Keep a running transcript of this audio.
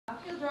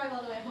drive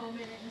all the way home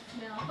in it and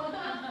smell.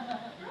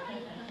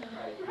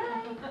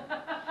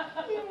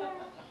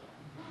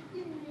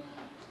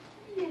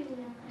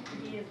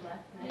 He is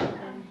left.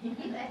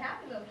 He's a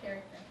happy little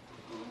character.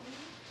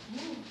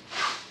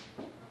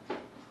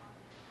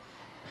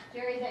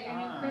 Jerry, is that your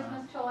new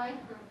Christmas toy?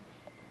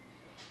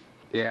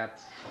 Yeah,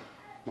 it's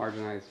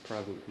marginalized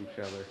present from each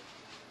other.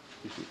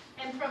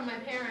 And from my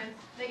parents.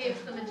 They gave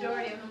us the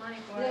majority of the money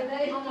for Did it.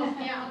 they?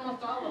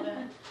 Almost all of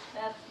it.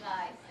 That's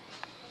nice.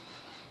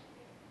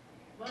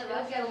 Well,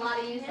 We'll get a lot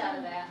of use out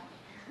of that.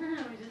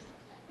 We just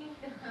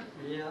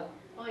Yeah.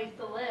 well, he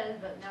still is,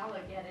 but now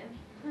look at him.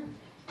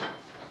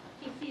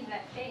 He sees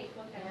that cake.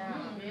 Look at him.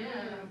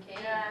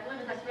 Okay. Yeah,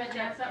 look, this red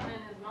got something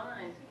in his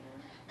mind.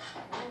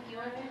 You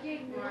want your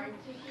cake, Mark?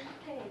 Take your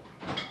cake.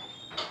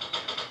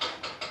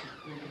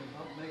 Thinking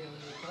about making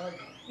it a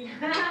target.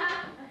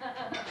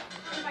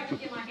 If I could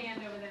get my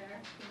hand over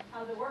there.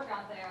 How's it work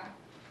out there?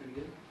 Pretty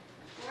good.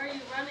 Where are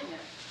you running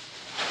it?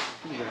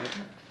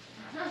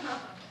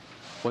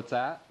 What's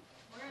that?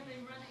 Where are they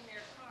running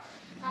their car?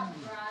 Top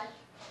garage.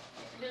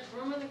 There's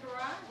room in the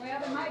garage? Well,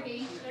 there might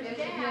be. There's If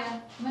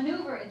gas. you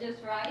maneuver it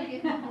just right.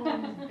 Big old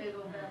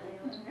belly.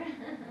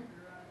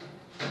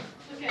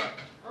 Okay.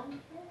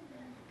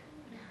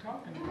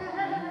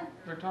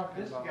 They're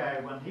talking This about guy,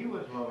 when he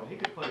was little, he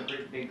could put a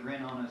great big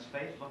grin on his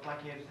face, looked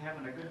like he was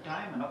having a good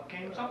time, and up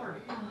came supper.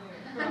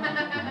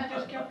 He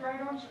just kept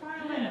right on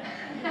smiling.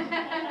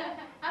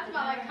 That's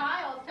about like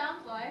Kyle, it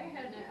sounds like,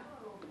 isn't it?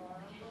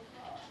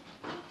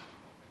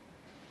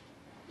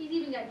 He's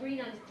even got green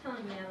on his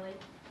tongue now,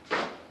 like.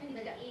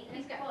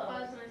 He's got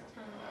fuzz on his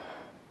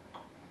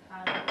tongue.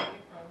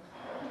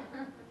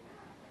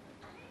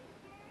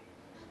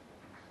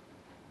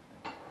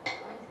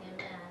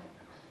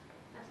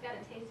 That's got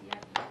a taste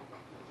yucky.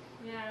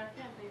 Yeah, it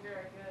can't be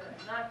very good.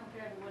 Not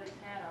compared to what he's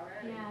had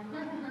already. Yeah.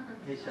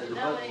 He said it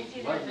No, when he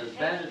sees wasn't it, as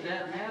bad as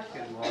that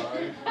napkin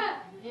was.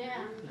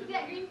 Yeah. He's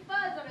got green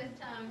fuzz on his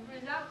tongue for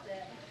his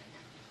outfit.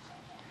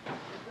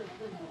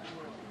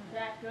 Is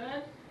that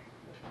good?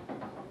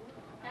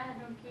 I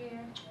don't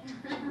care.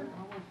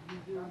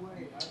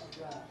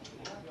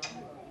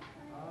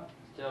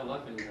 Still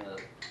looking to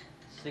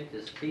sink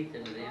his teeth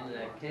into the end of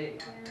that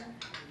cake.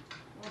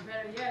 Or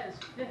better yet, his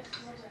fist.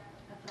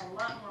 That's a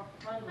lot more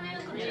fun than Hi,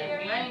 Uncle the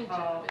Jerry. range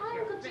of with Hi,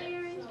 your Uncle fist.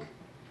 Jerry.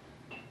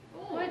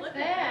 Ooh, What's look that?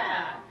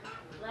 at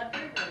that?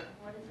 Leopard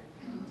or what is it?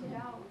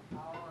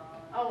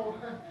 Oh,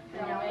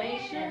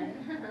 Dalmatian.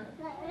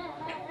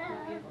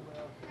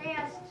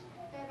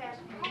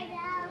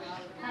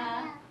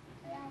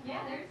 Yeah,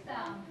 there's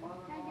some.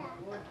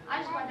 I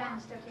just brought down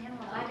the stuffed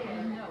animals. I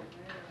didn't know.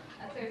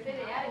 That's what I said,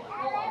 the attic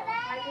full.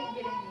 I couldn't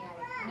get in the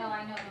attic. No,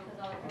 I know because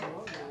all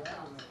the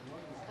stuff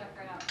stuck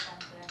right out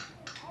front there.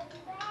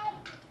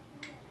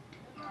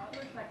 Oh, it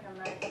looks like a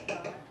nice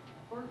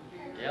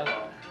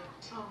Yellow.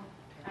 Oh,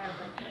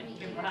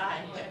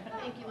 Goodbye.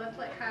 thank you. Let's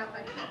let Kyle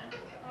play.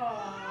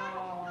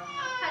 Oh.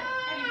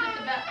 Have you put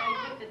the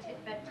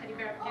that teddy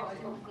bear up next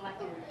to him?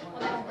 Well,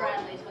 that's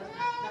Bradley's, wasn't it?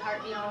 The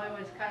heartbeat. No, it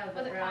was Kyle's, Was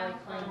but it Riley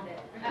Kyle's? cleaned it.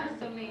 That was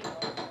so neat.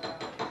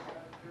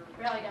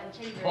 Bradley got a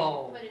teddy bear.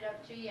 Whoa. Put it up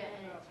to you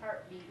and its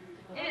heartbeat.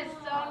 It is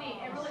so neat.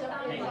 It really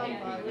sounds Hey, like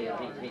hey, real.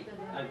 hey, hey,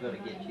 I'm gonna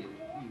get you.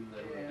 You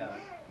little duck.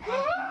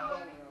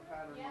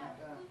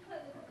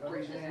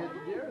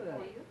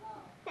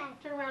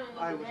 Turn around and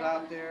look I at was that.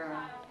 out there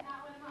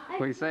What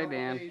do you say, a couple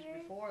Dan? days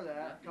before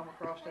that, come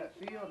across that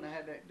field and they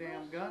had that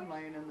damn gun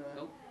laying in the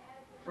Nope.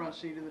 front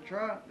seat of the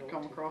truck.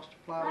 Come across the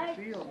plowed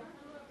field.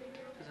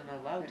 Because I'm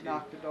not allowed It to.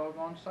 knocked the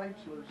doggone sights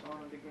loose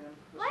on it again.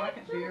 The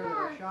second deer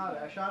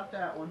that I shot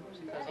that one.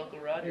 Because Uncle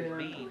Roger's And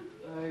mean.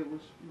 I was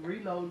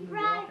reloading and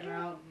walking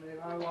out and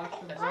I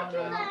watched them run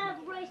out.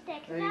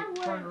 They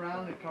turned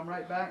around and come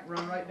right back and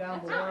run right down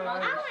below where I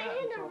was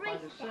sitting. So if I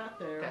just sat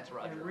there That's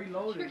Roger. and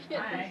reloaded,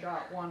 I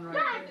shot one right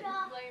there.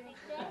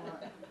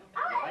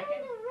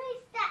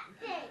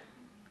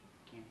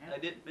 I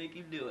didn't make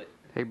him do it.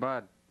 Hey,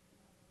 bud,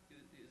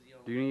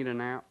 do you need a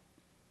nap?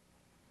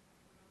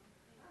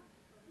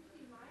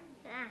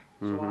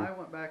 So Mhm. I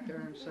went back there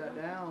and sat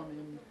down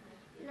and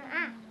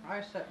I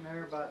was sitting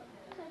there about,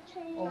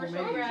 oh, First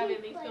maybe, we'll grab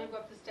him. He's going to go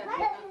up the steps. He's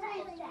not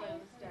supposed to play on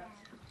the steps.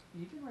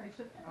 you can race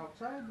it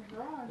outside the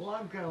garage. Well,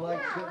 I'm kind of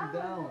like sitting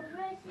down.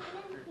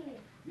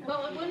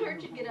 Well, it wouldn't hurt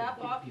to get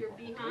up off your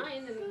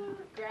behind and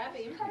grab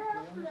him.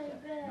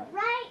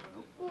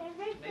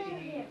 Maybe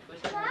he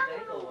twisted his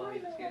ankle while he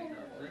was getting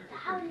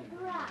up.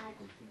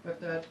 But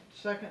that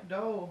second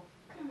doe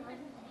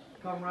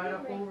come right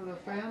up over the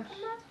fence,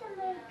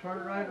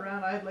 turned right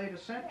around. I had laid a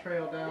scent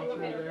trail down through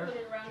there.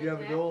 Do you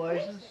have a doe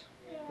license?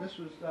 This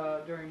was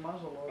during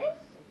muzzleloader.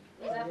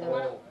 Is that the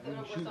one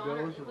that was on,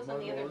 or it was on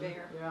the other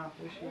bear? Yeah,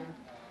 this year.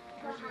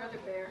 Where's your other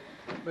bear?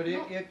 But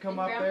it come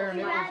up there and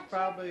it was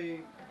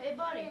probably Hey,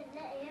 buddy.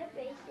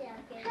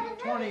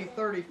 20,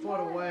 30 foot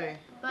away.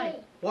 Buddy.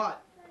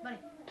 What? Buddy,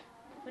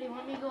 you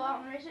want me to go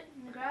out and race it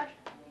in the garage?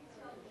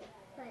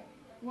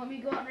 You want me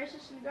to go out and race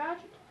this in the garage?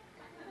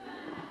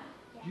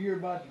 Did you hear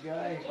about the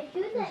guy?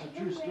 This is a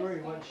true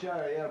story. One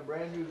shot. He had a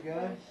brand new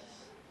gun.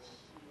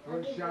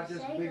 First shot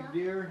this big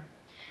deer.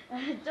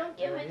 Don't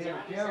give it to him.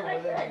 He said Camera,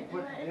 I they can could. put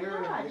In the the deer,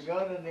 garage. the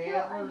gun in the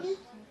Yeah, I antlers, did.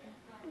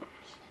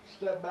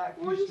 step back a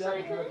Well, few he said I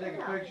steps, you wanna couldn't take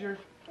a now. picture?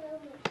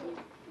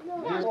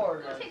 No, Dear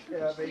Lord, I'll take some yeah,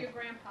 pictures of your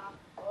grandpa.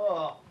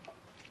 oh,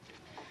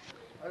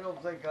 I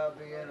don't think I'd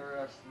be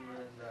interested in,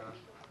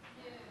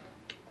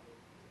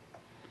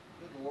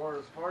 good Lord,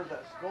 as far as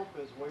that scope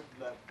is away from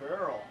that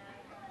barrel,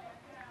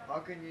 how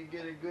can you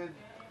get a good,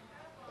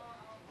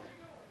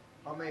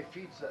 how many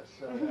feet's that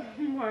set at?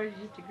 Marge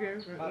used to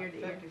grin from About ear to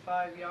ear.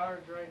 55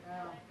 yards right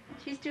now.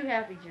 She's too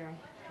happy, Jerry.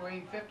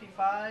 Between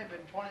 55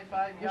 and 25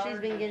 Well, yards. she's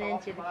been it's getting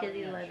off into the about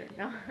kitty an inch. litter.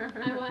 No.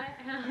 I what?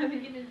 I've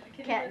been getting into the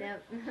kitty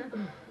litter.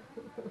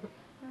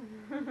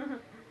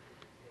 Catnip.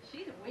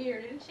 She's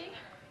weird, isn't she?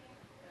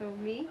 Who,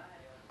 me?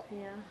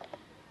 Yeah.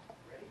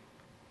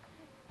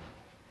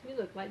 You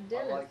look like I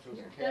Dennis like those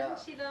here. cats,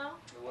 Doesn't she though?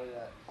 the way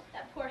that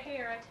That poor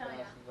hair, I tell you.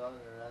 fastened on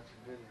there, that's a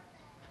good,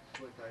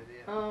 slick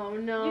idea. Oh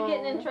no. You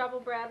getting in trouble,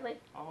 Bradley?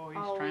 Oh, he's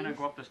trying to Always.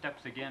 go up the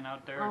steps again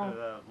out there Oh. to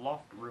the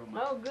loft room.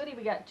 Oh, goody,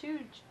 we got two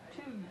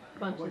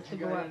bunches What to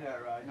you go got up. in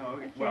there, Roger? No,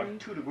 well,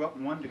 two to go up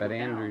and one to go But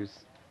down.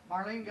 Andrews.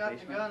 Marlene got the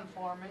Basement. gun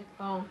for me.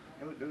 Oh,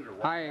 Those are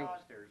Hi. walking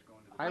upstairs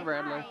going to the Hi,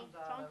 Bradley. Tell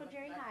Uncle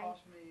Jerry That hi.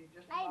 cost me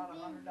just about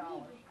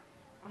 $100.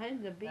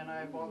 I'm the big. And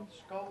I bought the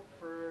scope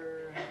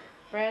for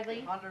Bradley.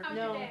 100, How's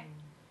your No. day?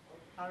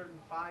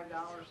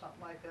 $105,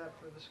 something like that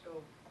for the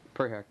scope.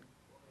 Pretty heck.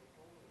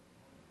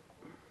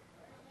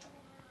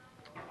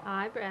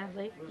 hi,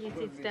 Bradley. This You see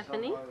would be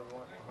Stephanie? something I would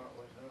want to hunt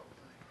with, I don't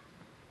think.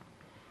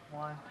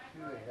 Why?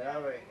 Too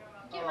heavy.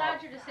 Get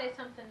Roger to say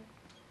something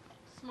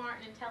smart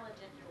and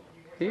intelligent.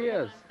 He So we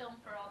have is. it on film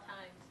for all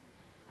times.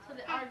 So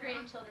that our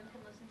grandchildren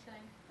can listen to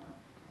him.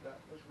 That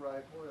was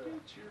right, boy.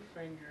 Get your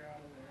finger out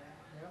of there.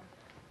 Yep.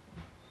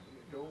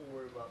 Don't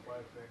worry about my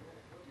finger,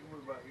 you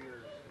worry about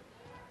yours.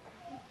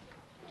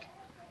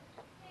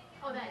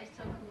 Oh, that is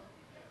so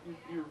cool.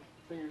 Your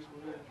fingers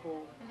will get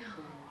cold. I know.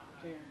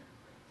 So you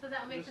So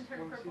that makes him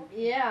turn purple.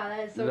 Yeah,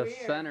 that's so The weird.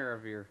 center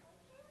of your.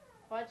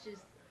 Watch this.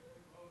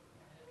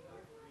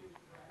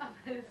 Oh,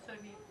 that is so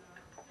neat.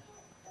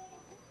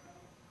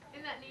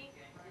 Isn't that neat?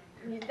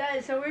 That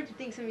is so weird to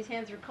think somebody's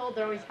hands are cold.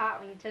 They're always hot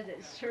when you touch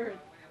that shirt.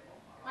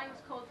 Mine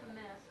was cold from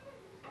this.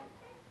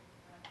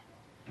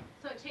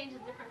 So it changes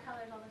different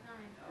colors all the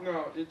time.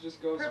 No, it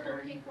just goes Purple,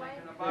 very. pink,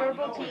 white.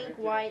 Purple, pink,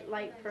 white,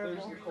 light There's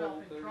purple. the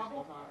cold, there's the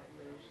hot,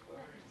 there's the.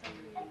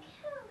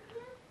 So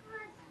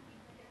weird.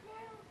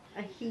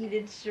 A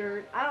heated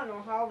shirt. I don't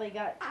know how they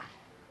got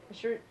a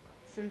shirt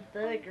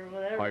synthetic or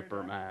whatever.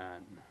 Piper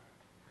Man.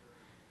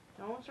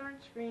 Don't start Why,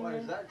 screaming.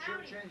 does that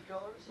shirt change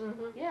colors?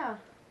 Mm-hmm. Yeah,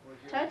 Would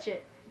you- touch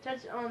it.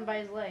 Touch it on by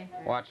his leg.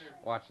 Watch this.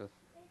 Oh,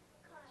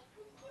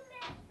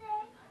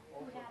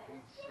 for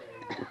Pete's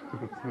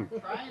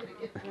sake. Trying to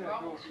get in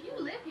trouble. You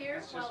live here.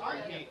 It's just Well,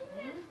 funny.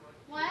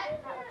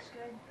 what? That looks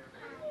good.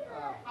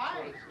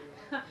 Hi.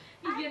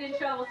 He's getting in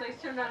trouble, so he's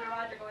turned around to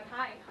Roger going,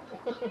 hi.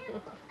 Dad, you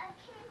want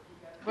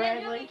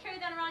Bradley. me to carry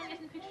that around and get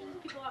some pictures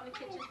of people out in the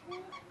kitchen?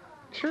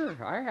 Sure,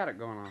 I had it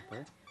going on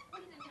there. We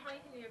didn't do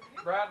anything to your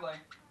parents. Bradley.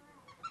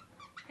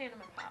 Hand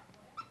him a pop.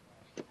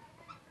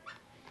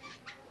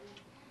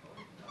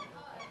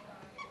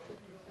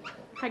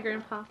 Hi,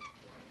 Grandpa.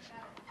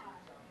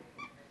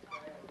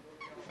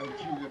 I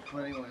choose a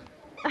funny one.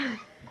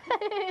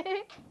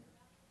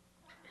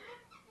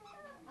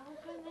 Oh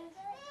goodness.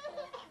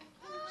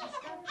 Just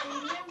got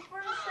him for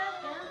a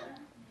second.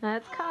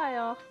 That's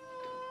Kyle.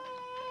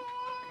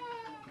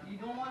 You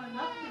don't want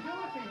nothing to do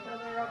with each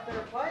other up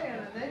there playing,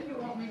 and then you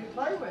want me to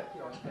play with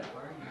you.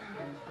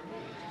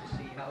 To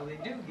see how they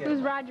do get Who's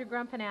along. Roger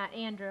grumping at?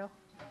 Andrew.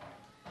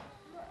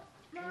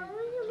 Mom,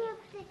 will you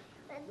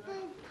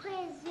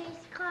play this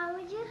car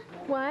with you?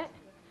 What?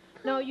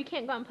 No, you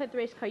can't go out and play with the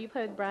race car. You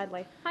play with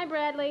Bradley. Hi,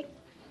 Bradley.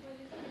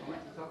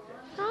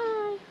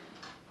 Hi.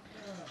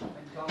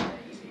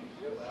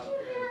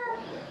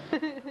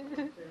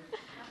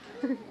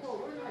 Well,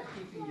 we're not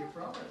keeping you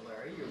from it,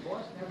 Larry. Your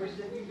boss never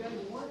said you guys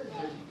wanted to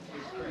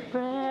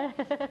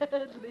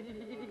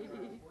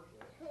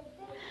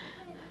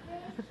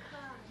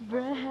Bradley.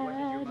 What did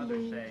your mother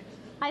Bradley. say?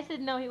 I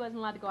said no, he wasn't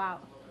allowed to go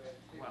out.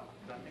 Well,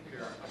 I think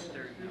they're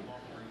upstairs in the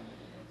loft room.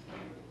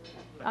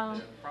 But Oh.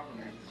 the problem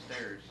is the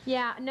stairs.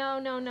 Yeah, no,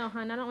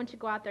 hon. I don't want you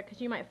to go out there because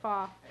you might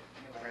fall.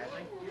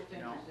 Bradley?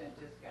 No.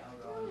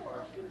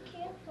 Be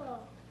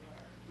careful.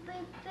 Be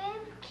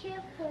very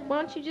careful.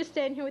 Why don't you just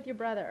stay in here with your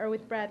brother or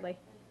with Bradley?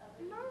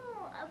 No,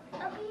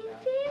 I'll be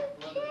very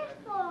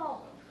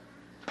careful.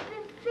 Be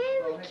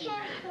very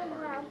careful,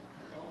 Mom.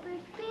 Be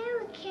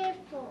very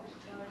careful.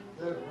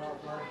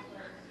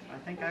 I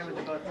think I was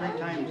about 3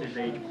 times his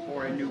age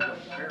before I knew what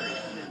fairy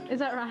meant. Is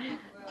that right?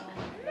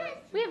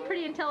 We have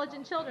pretty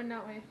intelligent children,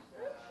 don't we?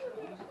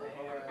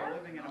 They're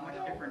living in a much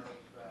different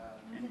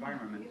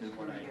environment than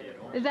what I did.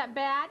 Is that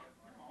bad?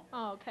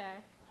 Oh, okay.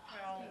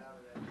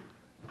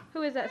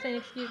 Who is that saying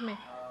excuse me?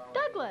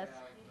 Douglas!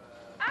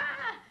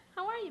 Ah!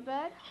 How are you,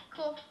 bud?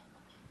 Cool.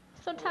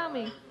 So tell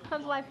me,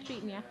 how's life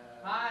treating you?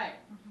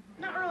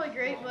 Not really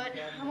great, but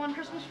I'm on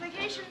Christmas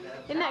vacation.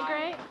 Isn't that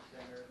great?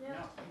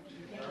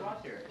 go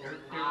out there.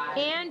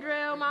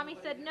 Andrew, Mommy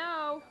said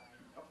no.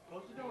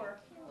 Close the door.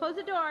 Close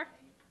the door.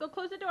 Go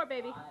close the door,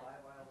 baby.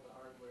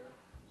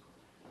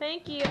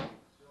 Thank you.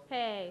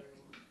 Hey.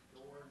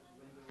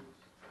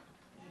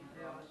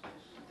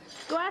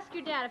 Go ask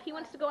your dad. If he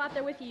wants to go out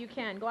there with you, you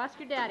can. Go ask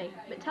your daddy.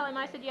 But tell him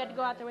I said you had to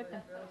go out there with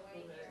him.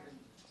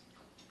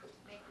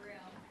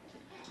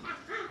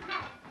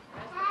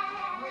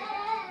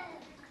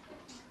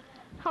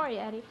 How are you,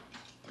 Eddie? Would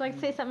you like to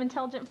say something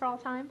intelligent for all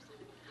times?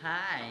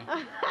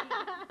 Hi.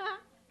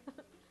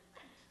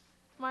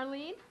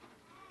 Marlene?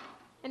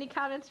 Any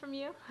comments from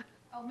you?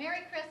 Oh,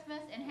 Merry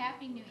Christmas and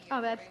Happy New Year.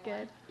 Oh, that's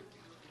everyone. good.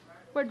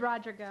 Where'd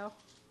Roger go?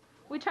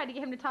 We tried to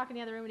get him to talk in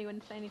the other room and he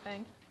wouldn't say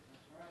anything.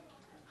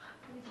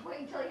 He's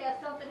waiting until he has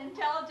something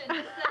intelligent to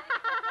say.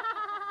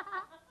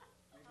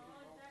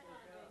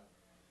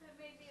 It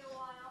may be a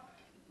while.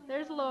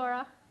 There's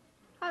Laura.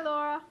 Hi,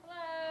 Laura.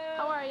 Hello.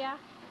 How are ya?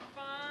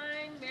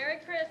 Fine. Merry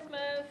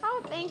Christmas.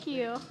 Oh, thank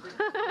you.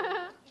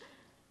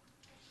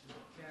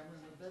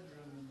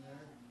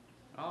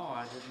 Oh,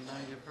 I didn't know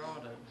you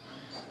brought it.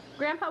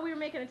 Grandpa, we were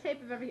making a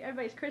tape of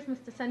everybody's Christmas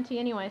to send to you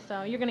anyway,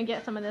 so you're going to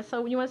get some of this.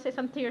 So you want to say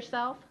something to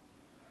yourself?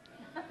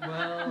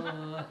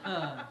 Well,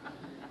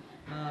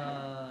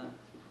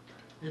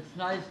 it's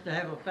nice to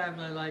have a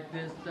family like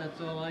this,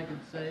 that's all I can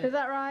say. Is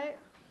that right?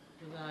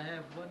 Because I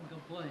have one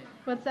complaint.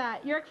 What's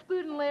that? You're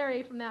excluding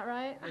Larry from that,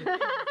 right?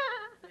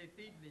 They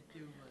feed me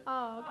too much.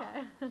 Oh,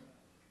 okay.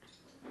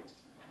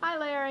 Hi,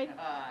 Larry.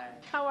 Hi.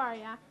 How are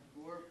ya?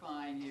 We're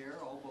fine here,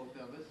 all both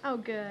of us. Oh,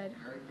 good.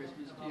 Merry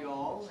Christmas to you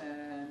all,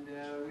 and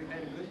we've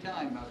had a good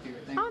time up here.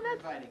 Thanks Oh, for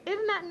inviting us.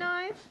 isn't that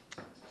nice?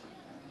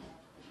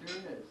 Sure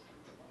is.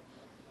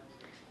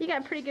 You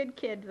got pretty good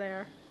kids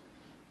there.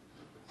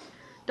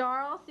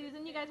 Darl,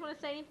 Susan, you guys want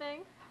to say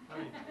anything?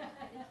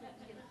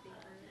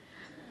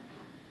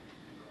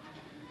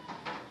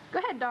 Go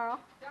ahead, Darl.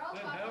 Darl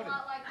talks a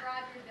lot like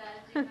Roger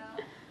does, you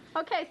know.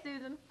 Okay,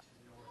 Susan.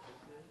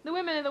 The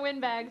women are the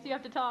windbags. You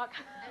have to talk.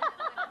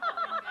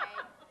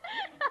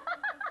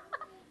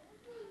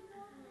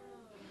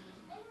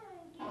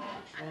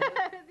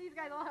 These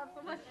guys all have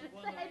so much to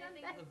One say.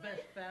 of the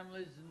best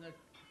families in the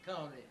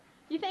county.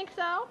 You think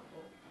so?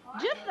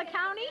 Just the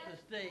county? The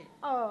state.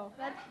 Oh,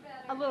 that's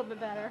a little bit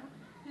better.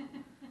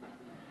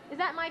 Is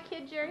that my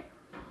kid, Jerry?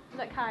 Is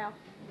that Kyle?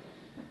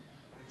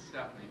 It's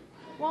Stephanie.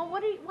 Well, why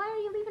are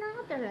you leaving her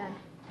out there then?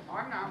 Oh,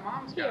 I'm not.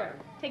 Mom's got Here,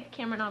 it. take the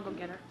camera and I'll go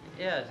get her.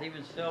 Yeah, it's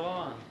even still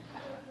on.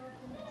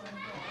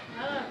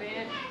 Oh,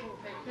 man.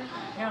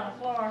 Here on the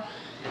floor.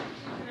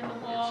 In the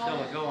wall.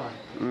 Still going.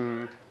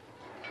 Mm-hmm.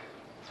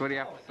 So what do you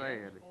have to say,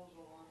 Eddie?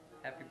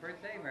 Happy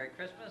birthday, Merry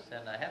Christmas,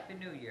 and a Happy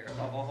New Year.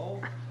 Ho, ho,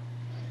 ho.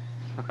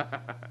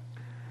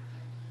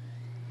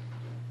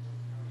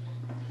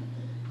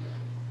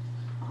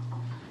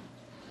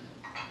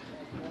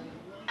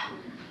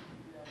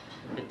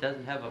 It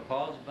doesn't have a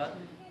pause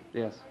button?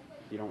 Yes.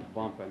 You don't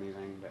bump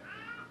anything, but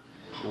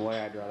in a way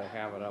I'd rather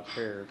have it up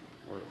here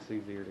where it's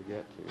easier to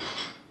get to.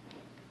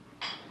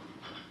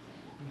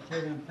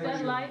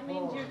 That light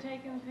means you're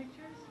taking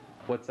pictures?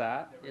 What's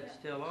that? It's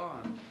still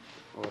on.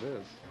 Oh, it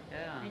is.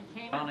 Yeah, It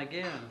came on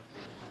again.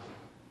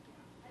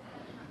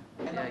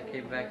 Yeah, it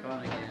came back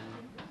on again.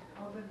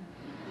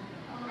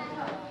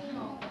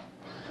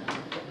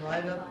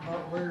 Right up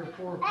about where your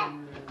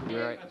forefinger is.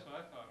 You're right. That's what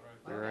I thought,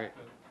 right? You're right.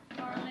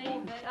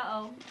 Marlene,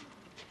 uh-oh.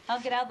 I'll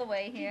get out of the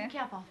way here.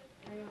 Careful.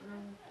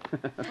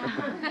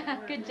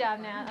 Good job,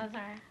 Nat. That was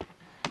all right.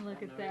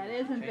 Look at that.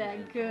 Isn't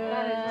that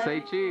good? Say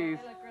cheese.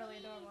 They look really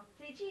adorable.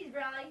 Say cheese,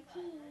 Brawley.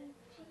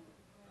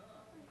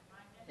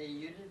 Hey,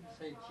 you didn't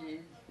say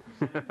cheese.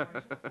 Come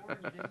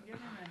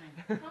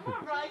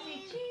on, Brawley. Say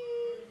cheese.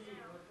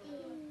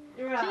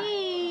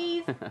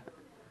 Cheese!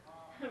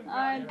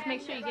 Alright, let's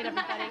make sure you get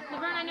everybody.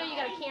 Laverne, I know you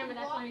got a camera.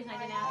 That's one reason I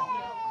didn't ask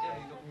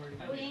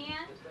you.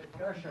 Leanne?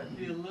 Gosh, I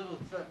feel a little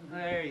something.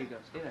 There you go.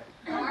 See there.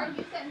 Mark,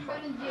 you sit in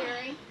front of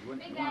Jerry.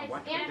 Hey guys,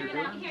 Andrew,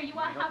 now here, you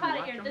want, how about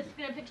it here? This is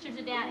good pictures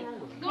of Daddy.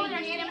 Go in there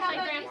and Hey, stand how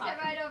beside about you Grandpa. sit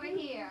right over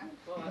here?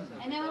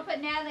 And then we'll put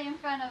Natalie in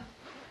front of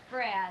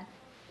Brad.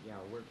 Yeah,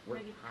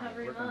 Maybe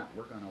cover him up.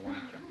 we're gonna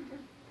watch them. Is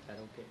that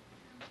okay?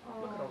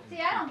 See,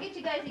 I don't get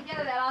you guys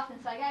together that often,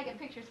 so I gotta get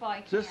pictures while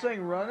I can. Is this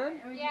thing running?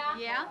 Yeah.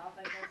 Yeah.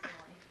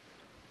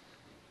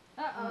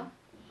 Uh-oh.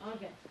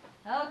 Okay.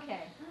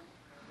 Okay.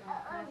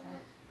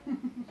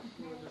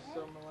 Just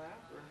some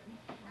lap or?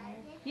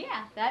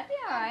 Yeah, that'd be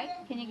all right.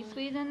 Can you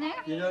squeeze in there?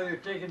 You know you're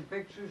taking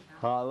pictures?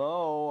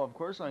 Hello, of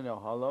course I know.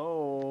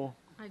 Hello.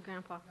 Hi,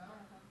 Grandpa.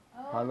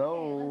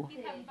 Hello.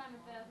 He's having fun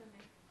with that, isn't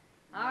he?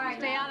 All right.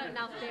 Stay out of,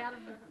 now stay out of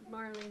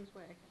Marlene's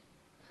way.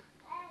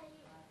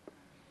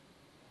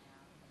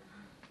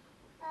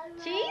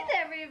 Cheese,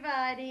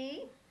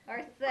 everybody.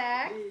 Or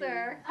sex,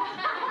 or...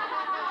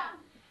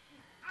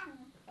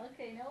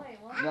 Okay, no way.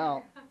 One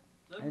Now,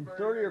 in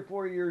 30 or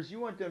 40 years, you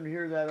want them to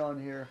hear that on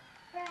here.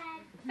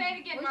 Say it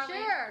again, Well,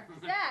 Marlene. sure.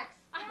 Sex.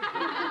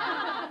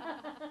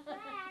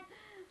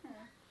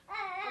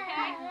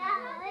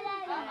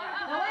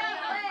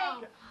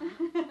 Wait.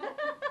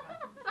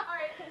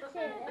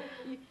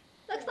 Sorry.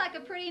 Looks like a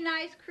pretty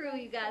nice crew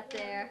you got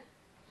there.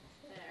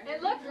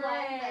 It looks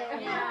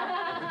like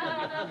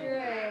Yeah.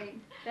 Great.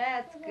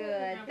 That's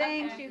good.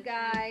 Thanks, you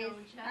guys.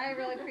 I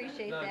really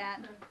appreciate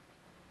that.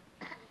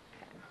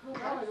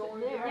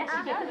 Yes,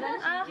 she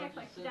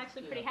does. She's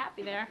actually pretty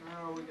happy there.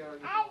 Oh, we gotta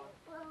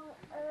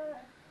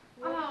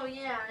Oh,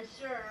 yeah,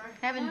 sure.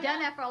 Haven't done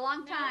that for a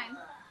long time.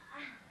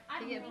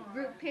 To get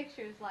group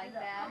pictures like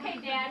that. Okay,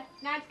 Dad.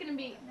 Now it's gonna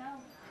be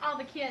all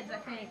the kids, I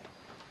think.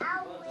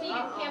 So you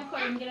can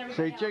camcorder and get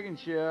everybody Say else. chicken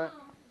shit.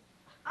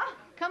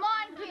 Come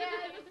on,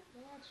 kids.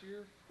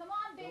 Come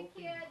on, big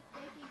kid.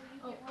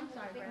 Oh, I'm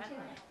sorry, Brad.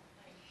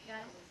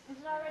 Guys, is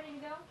it all ready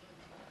to go?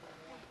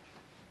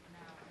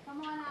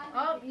 Come on out.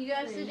 Oh, you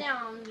guys sit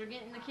down. They're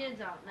getting the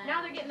kids out now.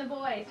 Now they're getting the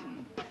boys.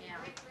 Yeah.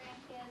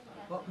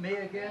 What, me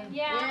again?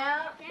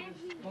 Yeah.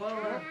 Well,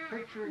 that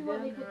picture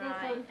again?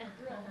 Right.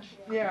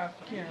 Yeah,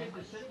 yeah.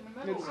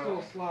 It's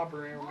still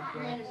slobbering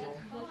everything.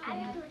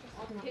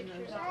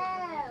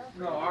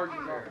 No, ours is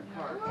off the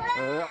cart.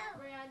 Yeah.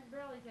 Brad,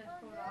 Burley's got to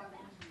pull it off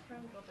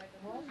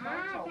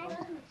now.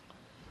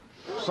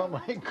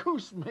 Somebody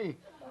goosed me.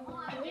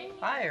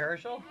 Hi,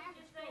 Herschel.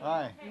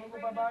 Hi.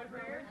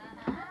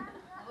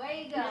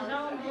 Away you go.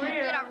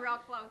 Get a real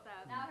close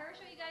up. Now,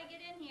 Herschel, you gotta get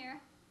in here.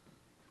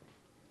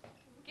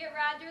 Get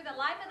Roger, the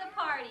life of the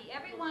party.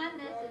 Everyone,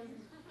 this is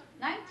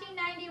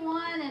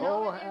 1991, and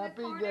Oh, over there in the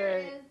happy corner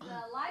day. is the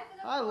life of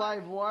the Hi,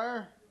 party.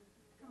 Livewire.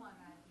 Come on,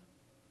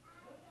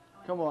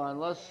 Roger. Come on,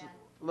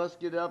 let's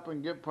get up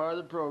and get part of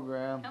the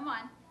program. Come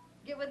on,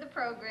 get with the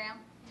program.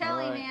 Tell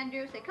him, All right.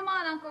 Andrew. Say, come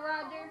on, Uncle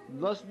Roger.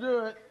 Let's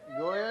do it.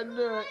 Go ahead and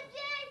do it.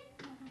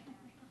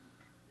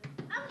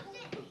 I'm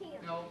sitting here.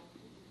 No.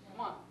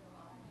 Come on.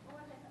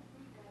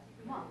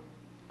 Come on.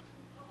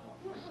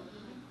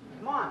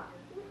 Come on.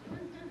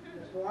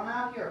 Let's go on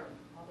out here.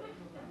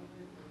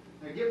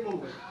 Now get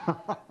moving.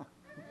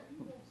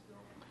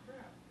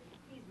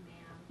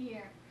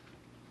 Here.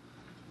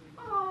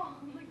 Oh,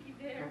 looky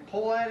there. And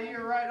pull that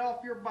ear right off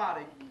your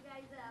body. You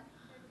guys up.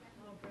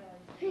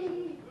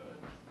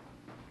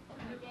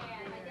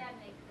 My dad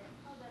makes it.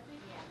 Oh, that's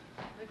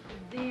Looky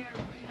there.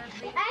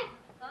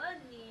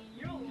 Honey,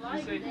 you'll You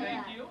like say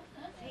that. thank you.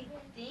 Say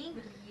thank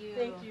you.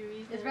 Thank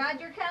you. Is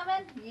Roger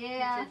coming?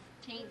 Yeah. Just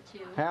taint to.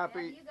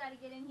 Happy, You gotta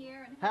get in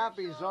here. And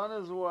Happy's Herschel.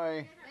 on his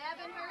way.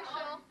 Bevan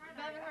Herschel.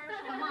 Bevan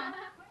Herschel. Come on.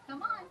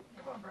 Come on.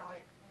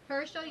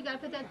 Herschel, you gotta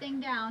put that thing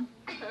down.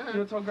 You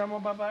wanna tell Grandma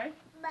bye-bye?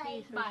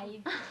 Bye. Bye.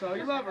 Tell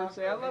your lover,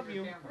 say I love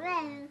you.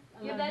 Well,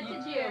 Give that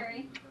to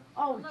Jerry.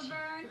 Oh,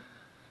 Laverne.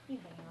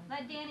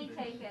 Let Danny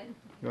take it.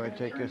 You want to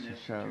take this and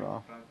shut it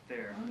off? Out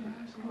there.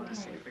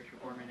 Take a picture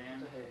for me,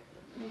 Dan.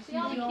 See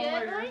all the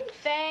kids?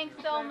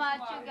 Thanks so much,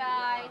 you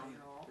guys.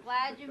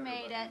 Glad you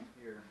made it.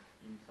 Here,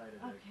 inside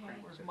of the frame.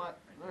 Where's my,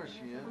 there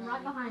she is. I'm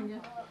right behind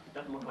you.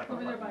 Doesn't look like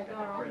Over there by a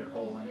Carl. threaded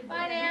hole in it.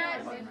 Bye,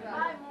 Nance.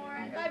 Bye,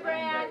 Maureen. Bye,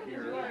 Brad.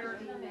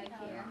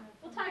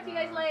 We'll talk to you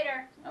guys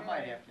later. I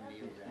might have to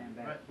kneel Stand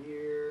down. back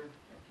here.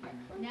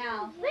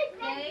 Now,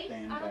 Dave,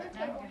 Stand back.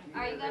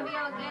 are you gonna be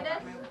able to get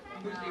us?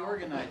 Who's the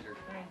organizer?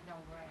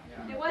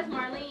 It was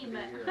Marlene,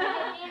 but.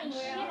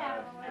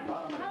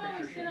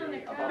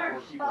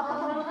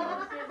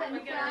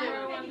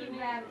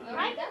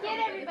 I can get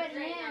everybody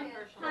in.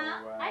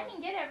 Huh? I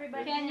can get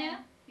everybody in. Can you?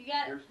 You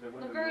got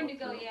Laverne to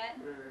go yet.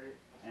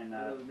 And,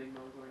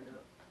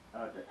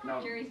 no.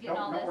 Jerry's getting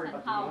all don't this worry and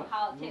about the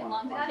how it takes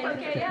long. That's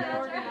okay,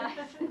 yeah,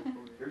 that's right.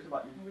 Here's the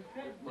button.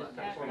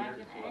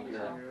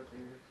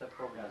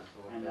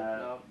 And,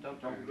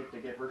 don't forget to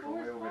get Herschel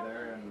way over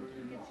there and.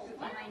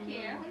 Right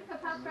here.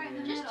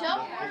 just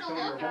tell me where to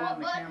look and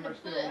what button to push.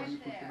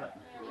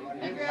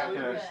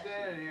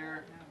 Stand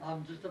here.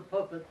 I'm just a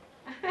puppet.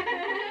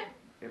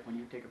 If when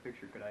you take a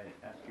picture, could I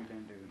ask you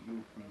then to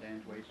move from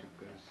Dan's way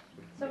because.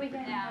 So we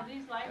can Yeah. have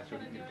these lights That's what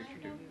gonna we do need a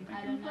picture too. anything? Thank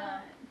I you. don't know.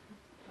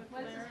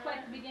 Well, this is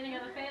quite the beginning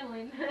of the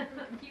family.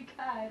 You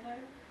guys.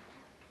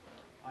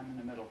 I'm in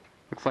the middle.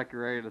 Looks like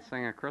you're ready to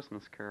sing a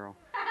Christmas carol.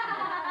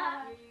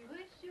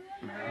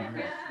 Merry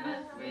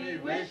Christmas, we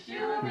wish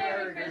you a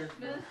Merry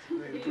Christmas. We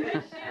wish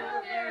you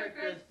a Merry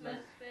Christmas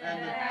and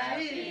a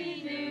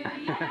Happy New Year.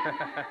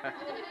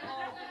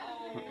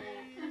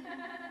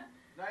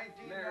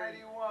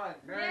 1991.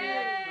 Merry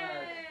Yay!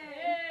 Christmas.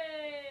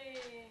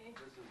 Yay!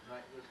 This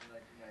is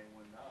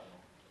 1991 now.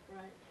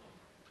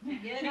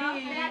 Get it off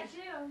that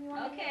too.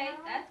 Okay,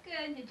 that's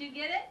good. Did you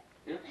get it?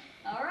 Yeah.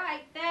 All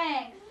right,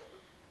 thanks.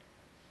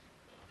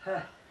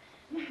 Oh,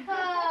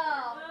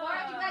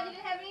 aren't you glad you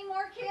didn't have any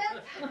more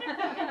kids? Isn't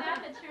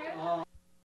that the truth?